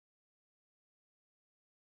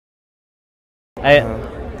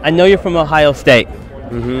I know you're from Ohio State.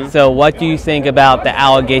 Mm-hmm. So what do you think about the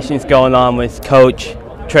allegations going on with Coach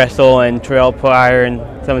Tressel and Terrell Pryor and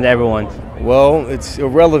some of the other ones? Well, it's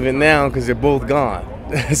irrelevant now because they're both gone.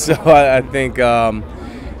 So I think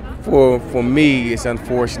for me, it's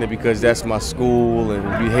unfortunate because that's my school,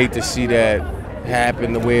 and you hate to see that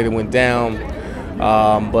happen the way it went down.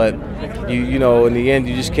 But you know, in the end,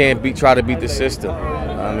 you just can't try to beat the system.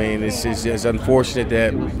 I mean, it's unfortunate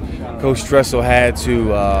that Coach Tressel had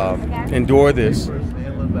to endure this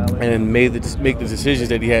and make the decisions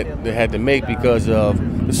that he had to make because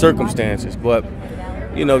of the circumstances. But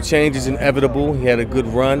you know, change is inevitable. He had a good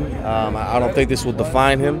run. I don't think this will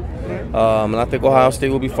define him, and I think Ohio State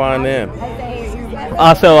will be fine then.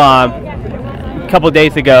 Also, a couple of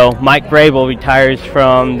days ago, Mike Vrabel retires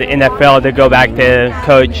from the NFL to go back to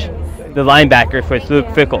coach the linebacker for Luke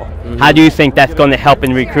Fickell. Mm-hmm. How do you think that's going to help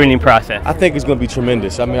in the recruiting process? I think it's going to be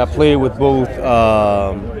tremendous. I mean, I played with both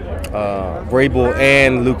Vrabel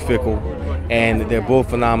and Luke Fickell, and they're both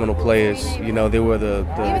phenomenal players. You know, they were the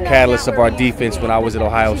catalyst of our defense when I was at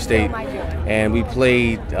Ohio State, and we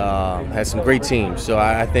played, had some great teams. So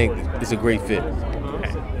I think it's a great fit.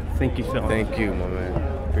 Okay. Thank you so much. Thank you, my man.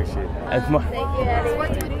 Appreciate it.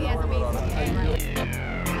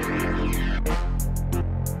 Thank you.